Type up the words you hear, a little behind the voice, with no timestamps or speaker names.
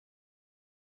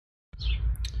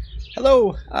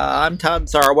Hello, I'm Todd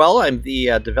Zarwell. I'm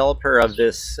the developer of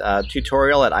this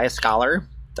tutorial at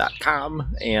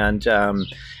iScholar.com, and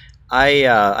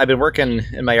I've been working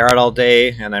in my yard all day,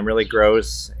 and I'm really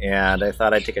gross. And I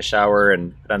thought I'd take a shower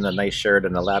and put on a nice shirt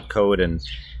and a lab coat and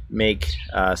make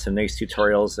some nice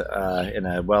tutorials in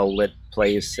a well lit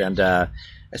place. And I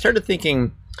started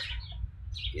thinking,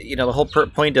 the whole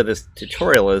point of this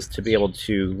tutorial is to be able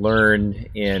to learn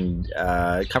in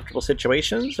comfortable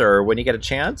situations or when you get a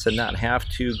chance and not have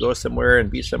to go somewhere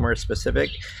and be somewhere specific.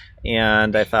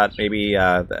 And I thought maybe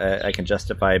I can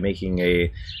justify making a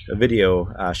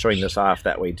video showing this off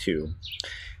that way too.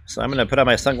 So I'm going to put on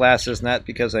my sunglasses, not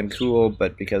because I'm cool,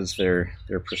 but because they're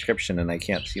prescription and I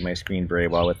can't see my screen very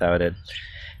well without it.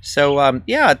 So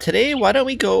yeah, today why don't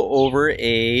we go over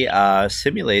a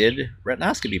simulated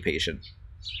retinoscopy patient.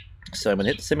 So I'm going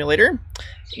to hit the simulator,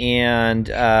 and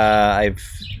I've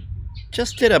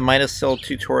just did a minus cell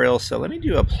tutorial, so let me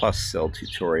do a plus cell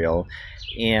tutorial.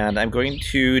 And I'm going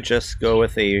to just go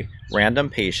with a random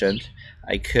patient.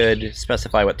 I could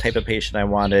specify what type of patient I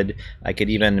wanted. I could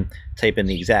even type in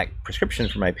the exact prescription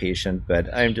for my patient,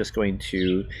 but I'm just going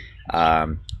to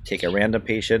take a random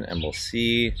patient, and we'll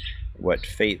see what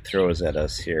fate throws at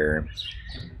us here.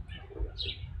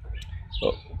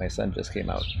 Oh, my son just came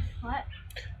out. What?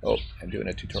 Oh, I'm doing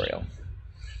a tutorial.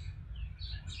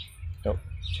 Oh,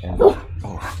 and, oh,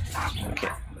 okay.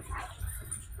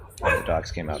 And the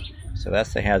dogs came out. So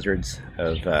that's the hazards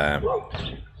of,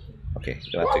 okay,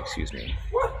 you'll have to excuse me.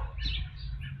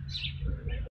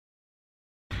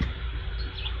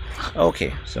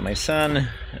 Okay, so my son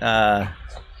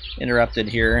interrupted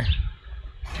here,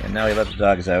 and now he let the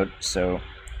dogs out, so,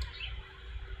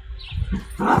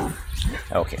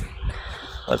 okay.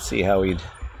 Let's see how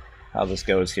this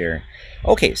goes here.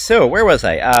 Okay, so where was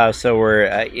I? So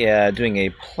we're doing a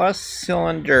plus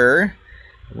cylinder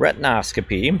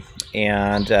retinoscopy,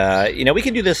 and we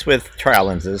can do this with trial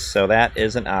lenses, so that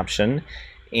is an option.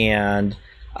 And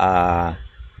I'll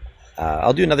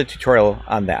do another tutorial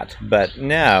on that. But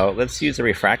now let's use a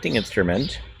refracting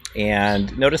instrument.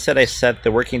 And notice that I set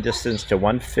the working distance to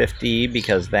 150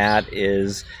 because that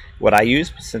is what I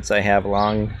use since I have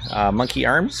long monkey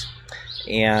arms.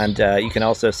 And you can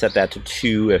also set that to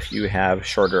 2 if you have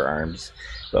shorter arms.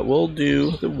 But we'll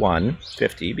do the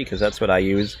 150 because that's what I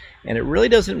use. And it really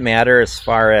doesn't matter as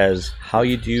far as how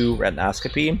you do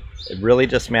retinoscopy. It really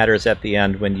just matters at the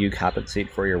end when you compensate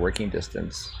for your working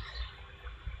distance.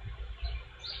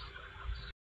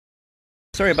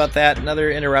 Sorry about that, another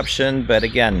interruption, but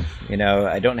again,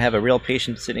 I don't have a real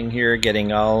patient sitting here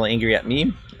getting all angry at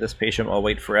me. This patient will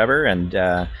wait forever,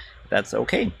 and that's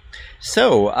okay.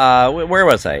 So, where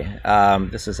was I?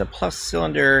 This is a plus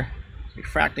cylinder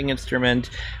refracting instrument.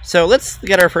 So let's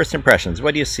get our first impressions.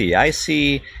 What do you see? I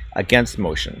see against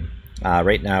motion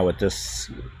right now with this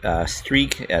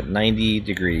streak at 90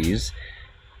 degrees.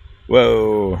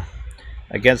 Whoa,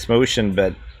 against motion,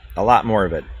 but a lot more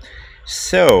of it.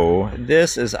 So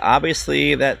this is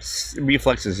obviously, that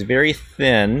reflex is very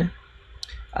thin,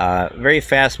 very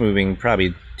fast moving,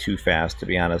 probably too fast to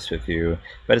be honest with you,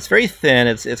 but it's very thin.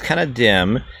 It's kind of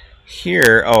dim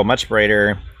here. Oh, much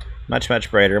brighter, much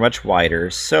brighter, much wider.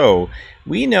 So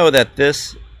we know that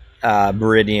this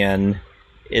meridian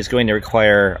is going to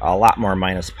require a lot more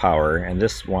minus power, and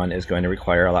this one is going to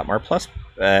require a lot more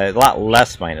a lot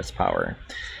less minus power.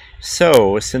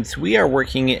 So since we are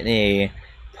working in a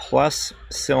plus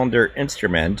cylinder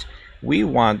instrument, we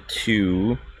want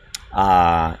to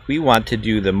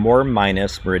do the more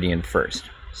minus meridian first.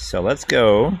 So let's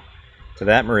go to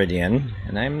that meridian,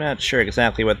 and I'm not sure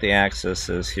exactly what the axis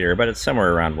is here, but it's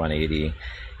somewhere around 180.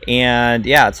 And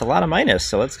yeah, it's a lot of minus,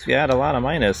 so let's add a lot of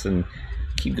minus and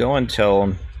keep going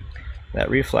until that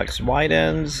reflex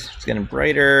widens. It's getting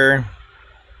brighter.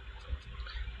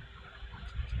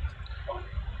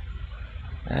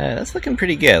 That's looking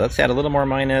pretty good. Let's add a little more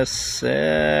minus.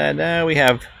 Now we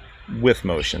have with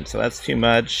motion, so that's too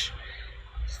much.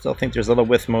 Still think there's a little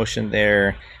with motion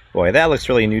there. Boy, that looks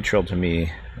really neutral to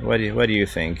me. What do you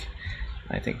think?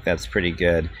 I think that's pretty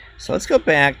good. So let's go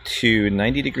back to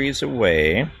 90 degrees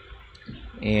away.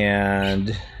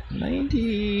 And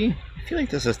 90, I feel like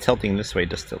this is tilting this way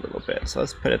just a little bit. So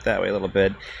let's put it that way a little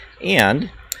bit.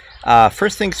 And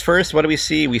first things first, what do we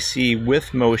see? We see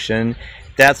with motion.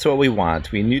 That's what we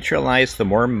want. We neutralize the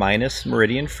more minus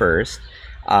meridian first.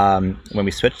 When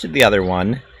we switch to the other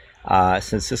one,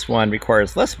 since this one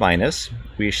requires less minus,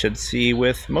 we should see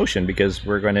with motion because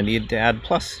we're going to need to add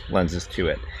plus lenses to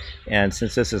it. And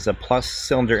since this is a plus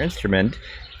cylinder instrument,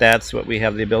 that's what we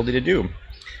have the ability to do.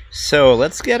 So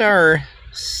let's get our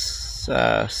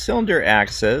cylinder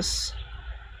axis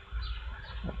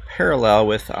parallel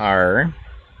with our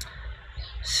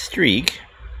streak.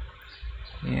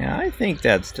 Yeah, I think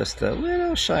that's just a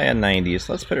little shy of 90,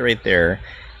 so let's put it right there.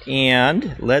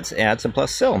 And let's add some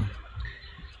plus sil.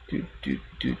 Doot, doot,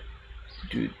 doot,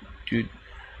 doot, doot,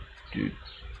 doot,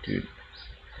 doot.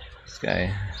 This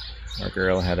guy or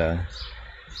girl had a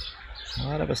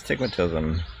lot of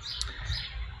astigmatism.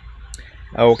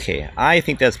 Okay, I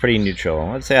think that's pretty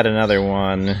neutral. Let's add another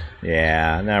one.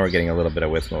 Yeah, now we're getting a little bit of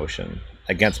with motion.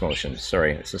 Against motion,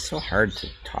 sorry. This is so hard to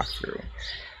talk through.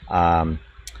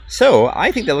 So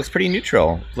I think that looks pretty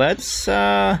neutral. Let's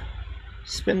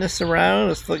spin this around.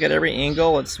 Let's look at every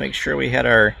angle. Let's make sure we had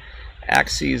our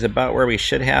axes about where we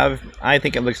should have. I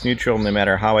think it looks neutral no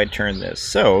matter how I turn this.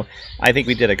 So I think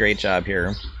we did a great job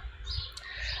here.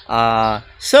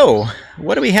 So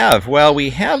what do we have? Well, we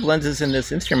have lenses in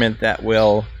this instrument that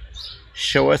will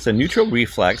show us a neutral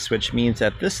reflex, which means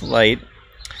that this light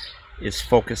is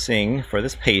focusing for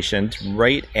this patient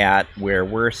right at where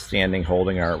we're standing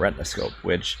holding our retinoscope,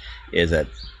 which is at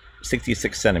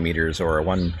 66 centimeters or a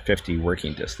 150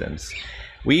 working distance.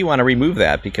 We want to remove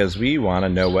that because we want to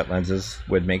know what lenses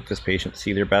would make this patient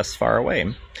see their best far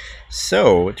away.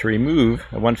 So to remove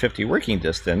a 150 working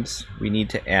distance, we need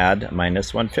to add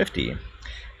minus 150.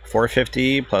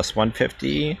 450 plus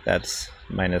 150, that's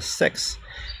minus 6.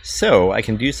 So I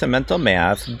can do some mental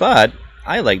math, but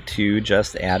I like to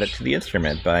just add it to the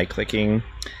instrument by clicking,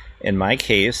 in my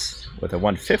case, with a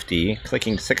 150,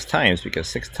 clicking 6 times, because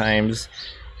 6 times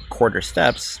quarter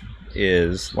steps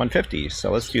is 150.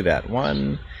 So let's do that.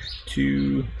 1,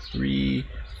 2, 3,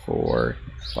 4,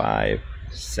 5,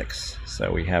 6.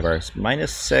 So we have our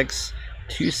minus 6,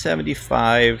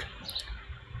 275,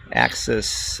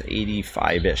 axis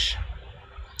 85-ish.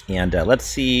 And let's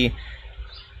see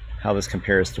how this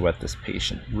compares to what this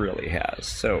patient really has.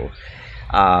 So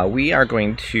we are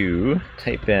going to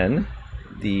type in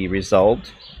the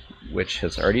result, which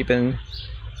has already been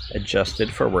adjusted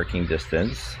for working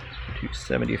distance,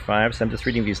 275. So I'm just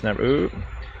reading these numbers.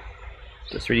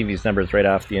 Just reading these numbers right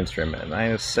off the instrument.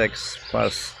 Minus 6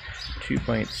 plus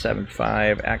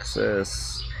 2.75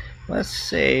 axis. Let's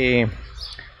say, I'm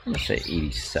gonna say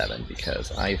 87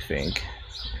 because I think,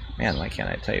 man, why can't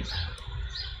I type?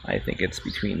 I think it's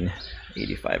between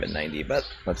 85 and 90, but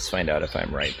let's find out if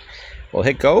I'm right. We'll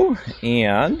hit go,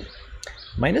 and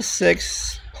minus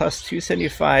 6 plus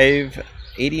 275,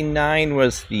 89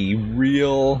 was the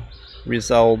real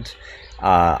result.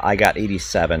 I got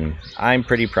 87. I'm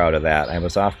pretty proud of that. I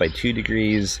was off by 2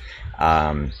 degrees.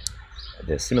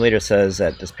 The simulator says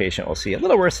that this patient will see a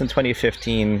little worse than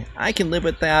 2015. I can live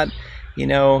with that. You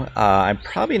know, I'm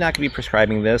probably not going to be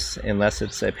prescribing this unless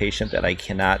it's a patient that I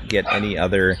cannot get any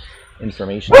other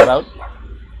information about.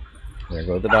 There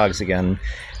go the dogs again.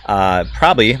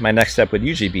 Probably my next step would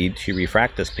usually be to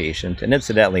refract this patient, and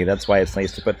incidentally that's why it's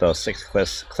nice to put those 6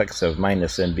 clicks of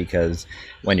minus in, because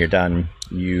when you're done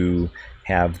you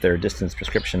have their distance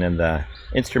prescription in the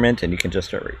instrument and you can just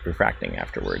start refracting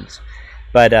afterwards.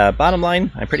 But bottom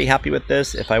line, I'm pretty happy with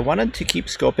this. If I wanted to keep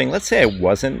scoping, let's say I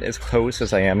wasn't as close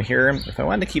as I am here, if I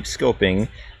wanted to keep scoping,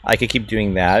 I could keep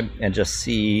doing that and just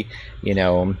see, you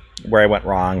know, where I went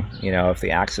wrong. You know, if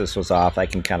the axis was off, I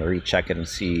can kind of recheck it and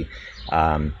see,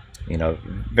 you know,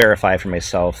 verify for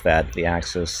myself that the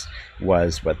axis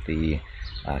was what the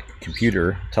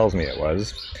computer tells me it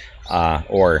was.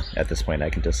 Or at this point, I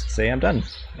can just say I'm done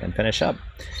and finish up.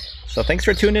 So thanks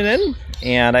for tuning in,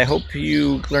 and I hope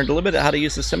you learned a little bit how to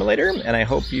use the simulator, and I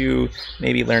hope you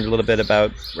maybe learned a little bit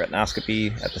about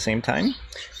retinoscopy at the same time.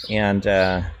 And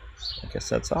I guess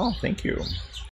that's all. Thank you.